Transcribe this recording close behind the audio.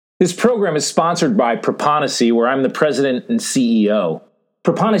This program is sponsored by Proponisi, where I'm the president and CEO.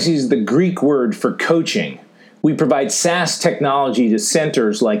 Proponisi is the Greek word for coaching. We provide SaaS technology to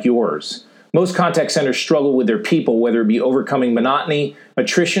centers like yours. Most contact centers struggle with their people, whether it be overcoming monotony,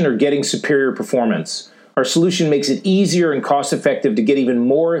 attrition, or getting superior performance. Our solution makes it easier and cost-effective to get even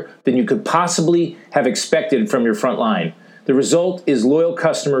more than you could possibly have expected from your front line. The result is loyal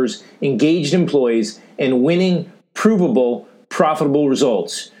customers, engaged employees, and winning, provable, profitable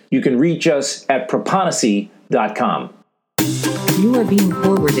results. You can reach us at proponisi.com. You are being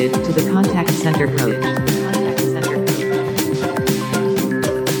forwarded to the contact center coach.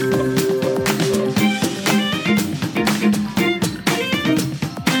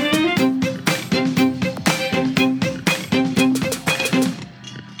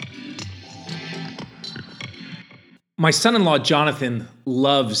 My son-in-law, Jonathan,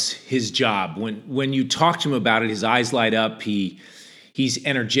 loves his job. When you talk to him about it, his eyes light up. He's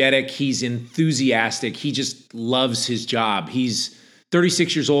energetic. He's enthusiastic. He just loves his job. He's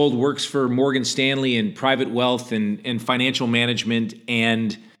 36 years old, works for Morgan Stanley in private wealth and financial management.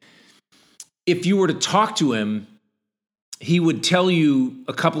 And if you were to talk to him, he would tell you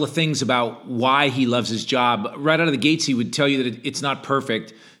a couple of things about why he loves his job. Right out of the gates, he would tell you that it's not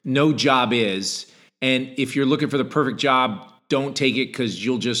perfect. No job is. And if you're looking for the perfect job, don't take it because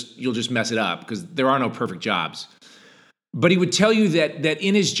you'll just mess it up, because there are no perfect jobs. But he would tell you that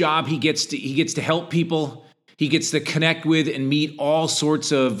in his job he gets to help people, he gets to connect with and meet all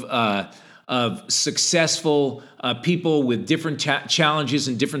sorts of successful people with different challenges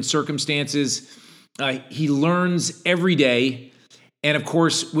and different circumstances. He learns every day, and of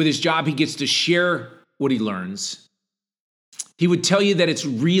course, with his job, he gets to share what he learns. He would tell you that it's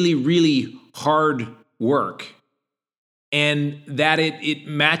really, really hard work, and that it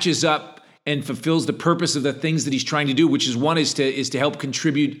matches up and fulfills the purpose of the things that he's trying to do, which is one is to help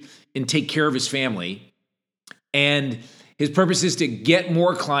contribute and take care of his family. And his purpose is to get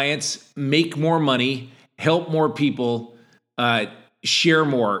more clients, make more money, help more people, share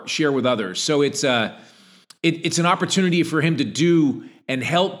with others. So it's an opportunity for him to do and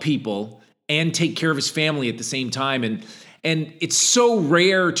help people and take care of his family at the same time. And it's so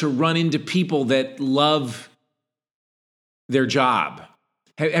rare to run into people that love their job.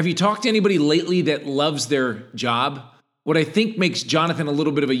 Have you talked to anybody lately that loves their job? What I think makes Jonathan a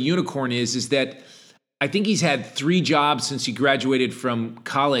little bit of a unicorn is that I think he's had 3 jobs since he graduated from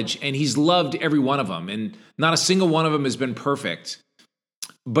college, and he's loved every one of them. And not a single one of them has been perfect,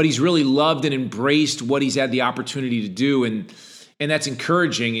 but he's really loved and embraced what he's had the opportunity to do. And that's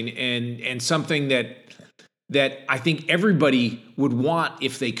encouraging and something that I think everybody would want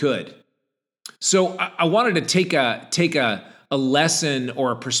if they could. So I wanted to take a lesson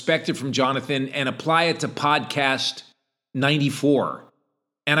or a perspective from Jonathan and apply it to podcast 94.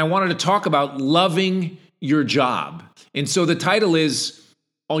 And I wanted to talk about loving your job. And so the title is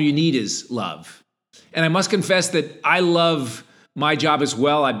All You Need Is Love. And I must confess that I love my job as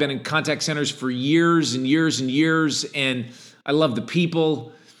well. I've been in contact centers for years and years and years, and I love the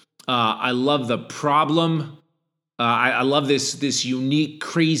people. I love the problem. I love this unique,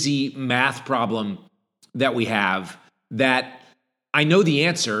 crazy math problem that we have that I know the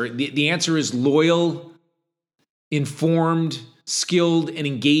answer. The answer is loyal, informed, skilled, and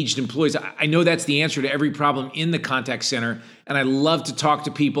engaged employees. I know that's the answer to every problem in the contact center, and I love to talk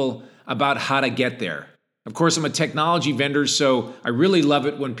to people about how to get there. Of course, I'm a technology vendor, so I really love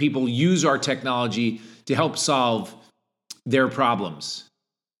it when people use our technology to help solve their problems.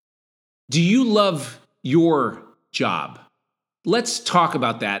 Do you love your job? Let's talk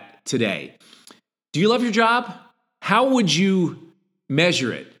about that today. Do you love your job? How would you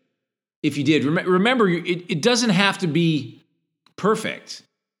measure it if you did? Remember, it doesn't have to be perfect,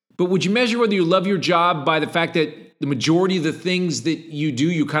 but would you measure whether you love your job by the fact that the majority of the things that you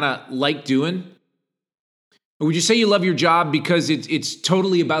do, you kind of like doing? Or would you say you love your job because it's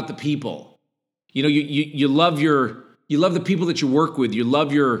totally about the people? You know, you love the people that you work with. You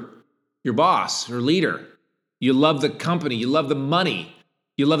love your boss or leader. You love the company. You love the money.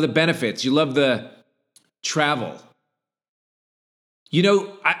 You love the benefits. You love the travel. You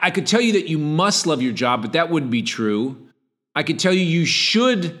know, I could tell you that you must love your job, but that wouldn't be true. I could tell you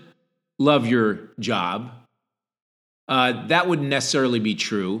should love your job. That wouldn't necessarily be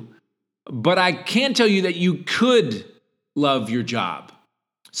true. But I can tell you that you could love your job.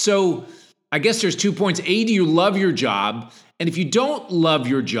 So I guess there's 2 points. A, do you love your job? And if you don't love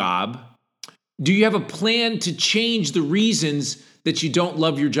your job, do you have a plan to change the reasons that you don't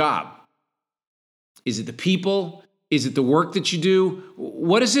love your job? Is it the people? Is it the work that you do?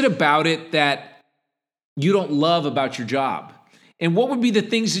 What is it about it that you don't love about your job? And what would be the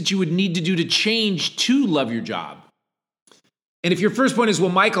things that you would need to do to change to love your job? And if your first point is, well,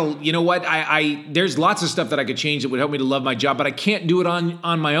 Michael, you know what? There's lots of stuff that I could change that would help me to love my job, but I can't do it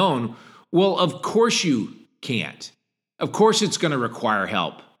on my own. Well, of course you can't. Of course it's going to require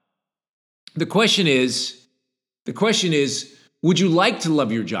help. The question is, would you like to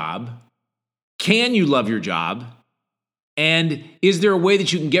love your job? Can you love your job? And is there a way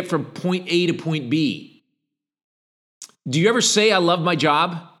that you can get from point A to point B? Do you ever say, I love my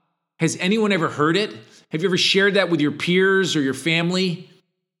job? Has anyone ever heard it? Have you ever shared that with your peers or your family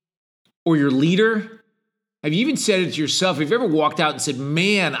or your leader? Have you even said it to yourself? Have you ever walked out and said,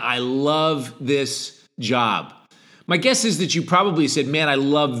 man, I love this job? My guess is that you probably said, man, I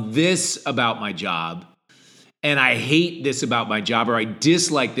love this about my job, and I hate this about my job, or I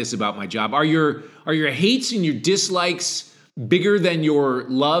dislike this about my job. Are your hates and your dislikes bigger than your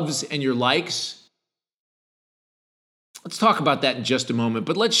loves and your likes? Let's talk about that in just a moment,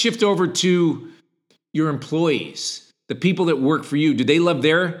 but let's shift over to your employees, the people that work for you. Do they love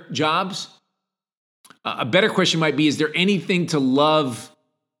their jobs? A better question might be, is there anything to love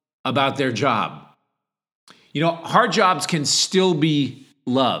about their job? You know, hard jobs can still be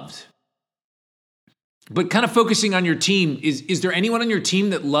loved. But kind of focusing on your team, is there anyone on your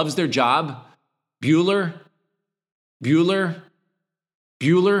team that loves their job? Bueller?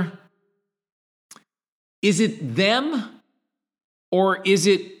 Is it them, or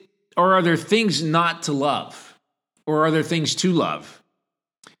are there things not to love? Or are there things to love?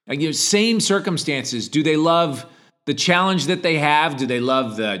 Same circumstances. Do they love the challenge that they have? Do they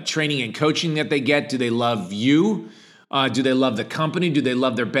love the training and coaching that they get? Do they love you? Do they love the company? Do they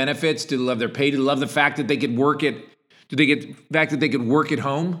love their benefits? Do they love their pay? Do they love the fact that they could work at? Do they get the fact that they could work at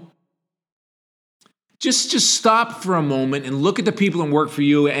home? Just stop for a moment and look at the people that work for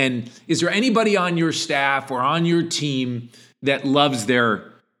you. And is there anybody on your staff or on your team that loves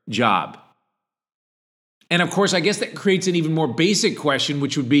their job? And of course, I guess that creates an even more basic question,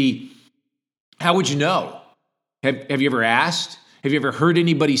 which would be, how would you know? Have you ever asked? Have you ever heard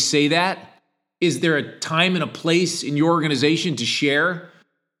anybody say that? Is there a time and a place in your organization to share?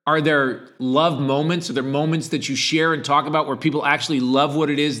 Are there love moments? Are there moments that you share and talk about where people actually love what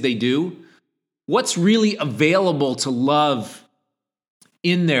it is they do? What's really available to love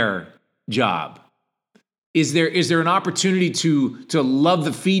in their job? Is there an opportunity to love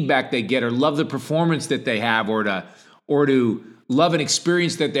the feedback they get, or love the performance that they have, or to love an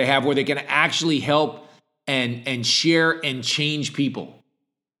experience that they have where they can actually help and share and change people?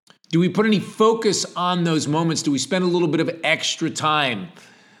 Do we put any focus on those moments? Do we spend a little bit of extra time?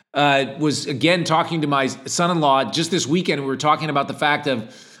 Was again talking to my son-in-law just this weekend. We were talking about the fact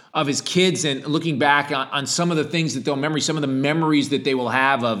of his kids and looking back on some of the things that they'll remember, some of the memories that they will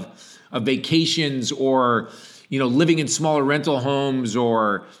have of vacations, or living in smaller rental homes,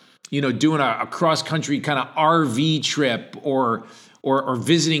 or doing a cross-country kind of RV trip, or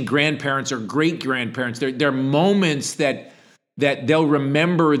visiting grandparents or great-grandparents. They're moments that they'll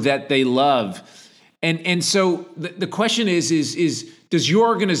remember that they love. And so the question is does your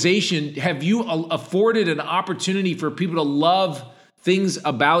organization, have you afforded an opportunity for people to love things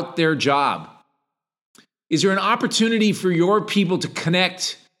about their job? Is there an opportunity for your people to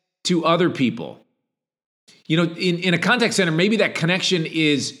connect to other people? In a contact center, maybe that connection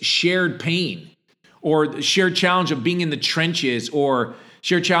is shared pain, or shared challenge of being in the trenches, or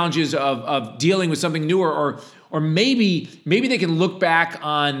shared challenges of dealing with something newer, or maybe they can look back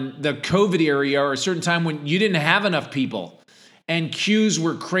on the COVID era, or a certain time when you didn't have enough people and queues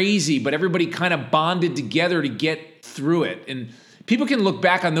were crazy, but everybody kind of bonded together to get through it. And people can look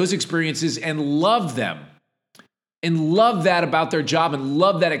back on those experiences and love them, and love that about their job, and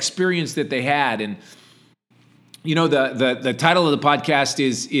love that experience that they had. And the title of the podcast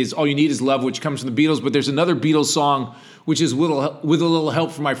is All You Need Is Love, which comes from the Beatles, but there's another Beatles song which is With a Little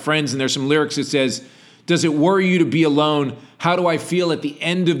Help from My Friends, and there's some lyrics that says, does it worry you to be alone? How do I feel at the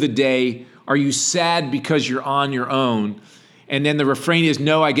end of the day? Are you sad because you're on your own? And then the refrain is,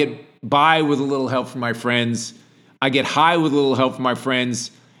 no, I get by with a little help from my friends. I get high with a little help from my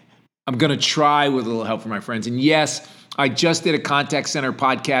friends. I'm going to try with a little help from my friends. And yes, I just did a contact center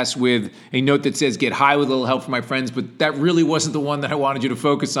podcast with a note that says, get high with a little help from my friends, but that really wasn't the one that I wanted you to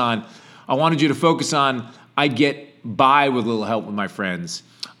focus on. I wanted you to focus on, I get by with a little help with my friends.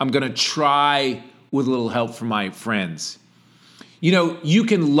 I'm going to try with a little help from my friends. You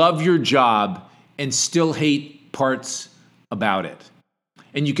can love your job and still hate parts about it.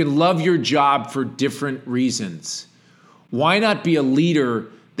 And you can love your job for different reasons. Why not be a leader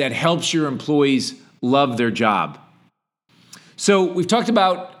that helps your employees love their job? So we've talked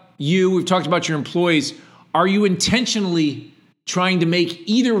about you, we've talked about your employees. Are you intentionally trying to make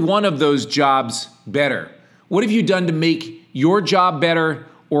either one of those jobs better? What have you done to make your job better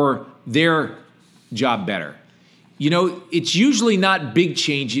or their job better? You know, it's usually not big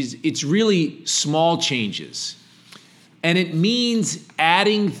changes, it's really small changes. And it means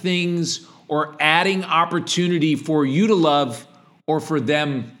adding things or adding opportunity for you to love or for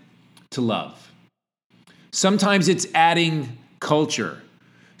them to love. Sometimes it's adding culture.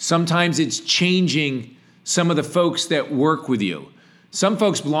 Sometimes it's changing some of the folks that work with you. Some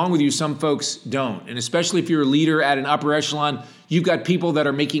folks belong with you, some folks don't. And especially if you're a leader at an upper echelon, you've got people that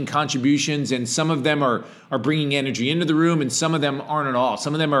are making contributions, and some of them are bringing energy into the room, and some of them aren't at all.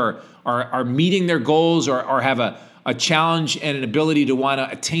 Some of them are meeting their goals or have a challenge and an ability to want to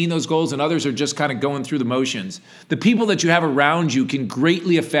attain those goals, and others are just kind of going through the motions. The people that you have around you can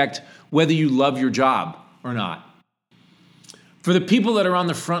greatly affect whether you love your job or not. For the people that are on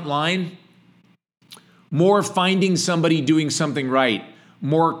the front line, more finding somebody doing something right,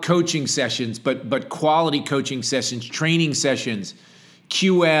 more coaching sessions, but quality coaching sessions, training sessions,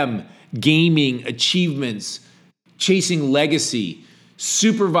 QM, gaming, achievements, chasing legacy,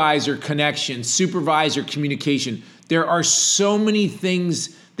 supervisor connection, supervisor communication. There are so many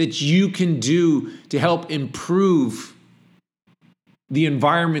things that you can do to help improve the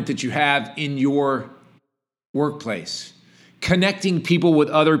environment that you have in your workplace. Connecting people with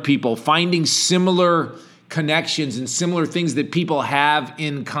other people, finding similar connections and similar things that people have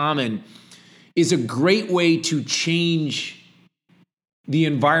in common is a great way to change the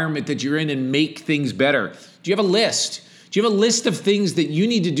environment that you're in and make things better. Do you have a list? Do you have a list of things that you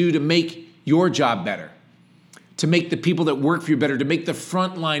need to do to make your job better, to make the people that work for you better, to make the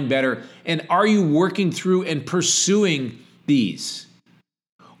front line better? And are you working through and pursuing these?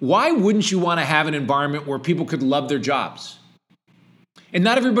 Why wouldn't you want to have an environment where people could love their jobs? And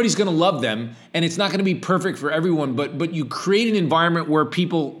not everybody's going to love them, and it's not going to be perfect for everyone, but you create an environment where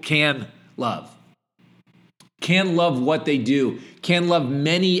people can love what they do, can love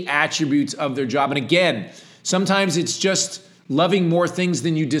many attributes of their job. And again, sometimes it's just loving more things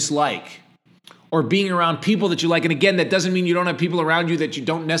than you dislike, or being around people that you like. And again, that doesn't mean you don't have people around you that you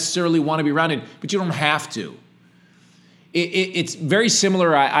don't necessarily want to be around, but you don't have to. It's very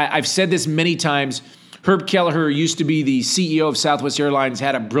similar. I've said this many times. Herb Kelleher used to be the CEO of Southwest Airlines,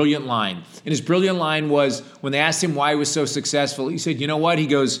 had a brilliant line. And his brilliant line was, when they asked him why he was so successful, he said, you know what? He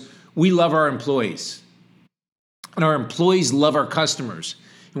goes, we love our employees. And our employees love our customers.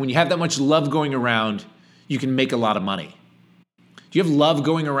 And when you have that much love going around, you can make a lot of money. Do you have love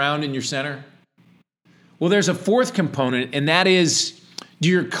going around in your center? Well, there's a fourth component, and that is, do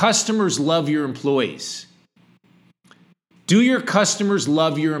your customers love your employees? Do your customers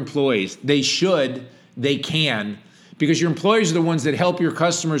love your employees? They should. They can, because your employees are the ones that help your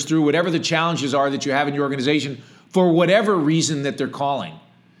customers through whatever the challenges are that you have in your organization for whatever reason that they're calling.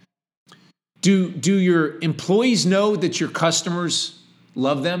 Do your employees know that your customers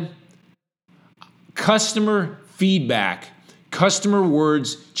love them? Customer feedback, customer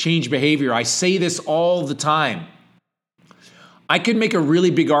words change behavior. I say this all the time. I could make a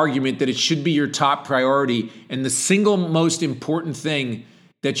really big argument that it should be your top priority and the single most important thing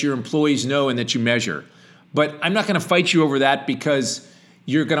that your employees know and that you measure. But I'm not going to fight you over that, because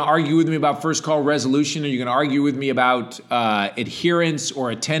you're going to argue with me about first call resolution, or you're going to argue with me about adherence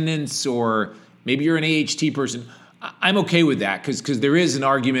or attendance, or maybe you're an AHT person. I'm okay with that, because there is an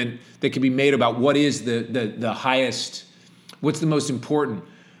argument that can be made about what is the highest, what's the most important.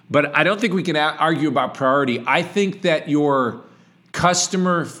 But I don't think we can argue about priority. I think that your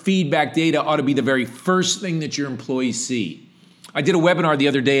customer feedback data ought to be the very first thing that your employees see. I did a webinar the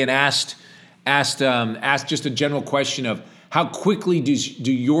other day and asked just a general question of how quickly do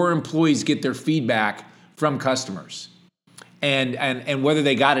your employees get their feedback from customers, and whether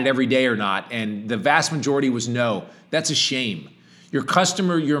they got it every day or not. And the vast majority was no. That's a shame. Your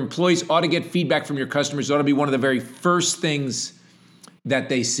employees ought to get feedback from your customers. It ought to be one of the very first things that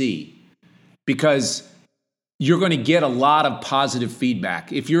they see, because you're going to get a lot of positive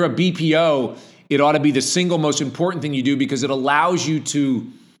feedback. If you're a BPO, it ought to be the single most important thing you do, because it allows you to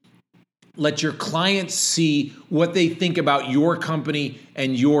let your clients see what they think about your company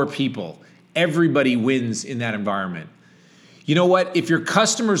and your people. Everybody wins in that environment. You know what? If your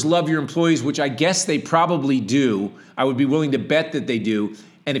customers love your employees, which I guess they probably do, I would be willing to bet that they do.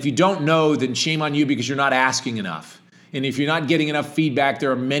 And if you don't know, then shame on you, because you're not asking enough. And if you're not getting enough feedback,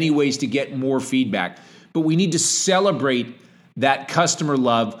 there are many ways to get more feedback. But we need to celebrate that customer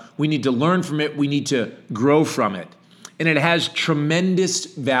love. We need to learn from it. We need to grow from it. And it has tremendous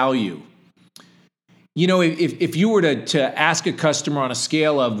value. You know, if you were to ask a customer on a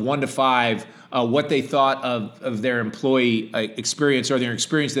scale of 1 to 5 what they thought of their employee experience or their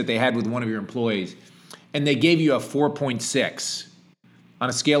experience that they had with one of your employees, and they gave you a 4.6 on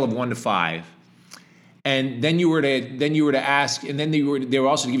a scale of 1 to 5. And then you were to ask, and then they were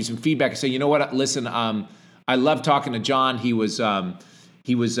also to give you some feedback and say, you know what, listen, I love talking to John. He was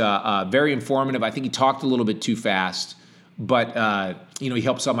very informative. I think he talked a little bit too fast, but he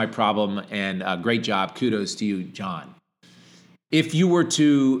helped solve my problem, and great job. Kudos to you, John. If you were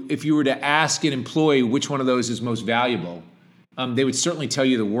to ask an employee which one of those is most valuable, they would certainly tell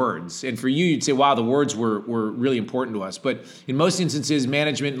you the words. And for you, you'd say, wow, the words were really important to us. But in most instances,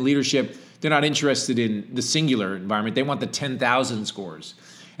 management and leadership, they're not interested in the singular environment. They want the 10,000 scores.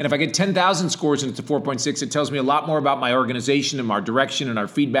 And if I get 10,000 scores and it's a 4.6, it tells me a lot more about my organization and our direction and our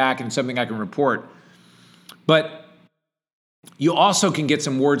feedback and something I can report. But you also can get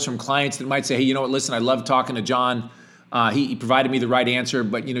some words from clients that might say, hey, you know what, listen, I love talking to John. He provided me the right answer,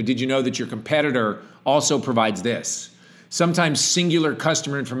 but did you know that your competitor also provides this? Sometimes singular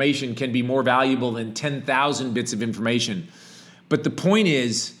customer information can be more valuable than 10,000 bits of information. But the point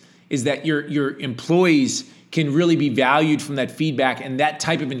is that your employees can really be valued from that feedback and that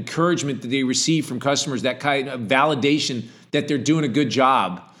type of encouragement that they receive from customers, that kind of validation that they're doing a good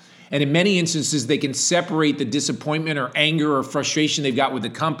job. And in many instances, they can separate the disappointment or anger or frustration they've got with the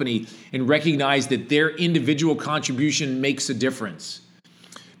company and recognize that their individual contribution makes a difference.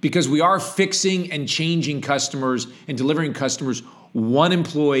 Because we are fixing and changing customers and delivering customers one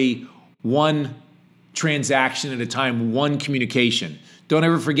employee, one transaction at a time, one communication. Don't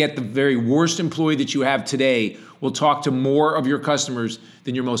ever forget the very worst employee that you have today will talk to more of your customers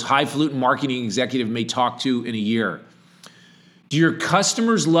than your most highfalutin marketing executive may talk to in a year. Do your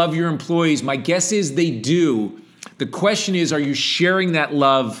customers love your employees? My guess is they do. The question is, are you sharing that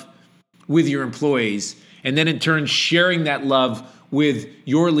love with your employees? And then in turn, sharing that love with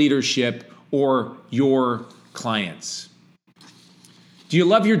your leadership or your clients. Do you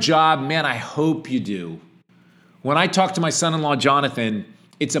love your job? Man, I hope you do. When I talk to my son-in-law, Jonathan,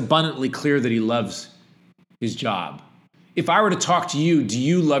 it's abundantly clear that he loves his job. If I were to talk to you, do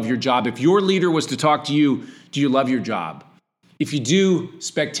you love your job? If your leader was to talk to you, do you love your job? If you do,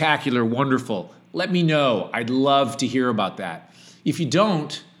 spectacular, wonderful. Let me know. I'd love to hear about that. If you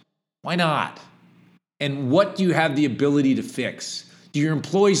don't, why not? And what do you have the ability to fix? Do your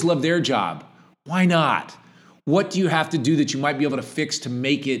employees love their job? Why not? What do you have to do that you might be able to fix to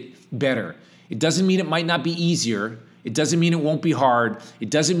make it better? It doesn't mean it might not be easier. It doesn't mean it won't be hard. It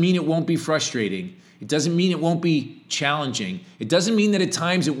doesn't mean it won't be frustrating. It doesn't mean it won't be challenging. It doesn't mean that at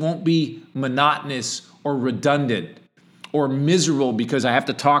times it won't be monotonous or redundant or miserable because I have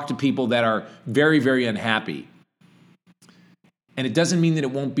to talk to people that are very, very unhappy. And it doesn't mean that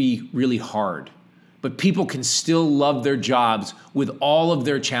it won't be really hard. But people can still love their jobs with all of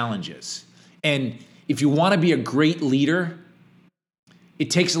their challenges. And if you want to be a great leader, it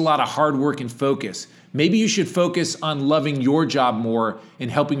takes a lot of hard work and focus. Maybe you should focus on loving your job more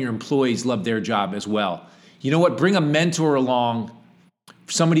and helping your employees love their job as well. You know what? Bring a mentor along,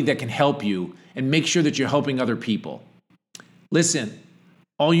 somebody that can help you, and make sure that you're helping other people. Listen,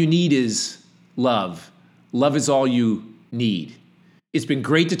 all you need is love. Love is all you need. It's been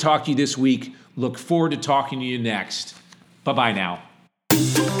great to talk to you this week. Look forward to talking to you next. Bye-bye now.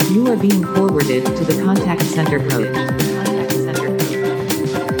 You are being forwarded to the contact center coach.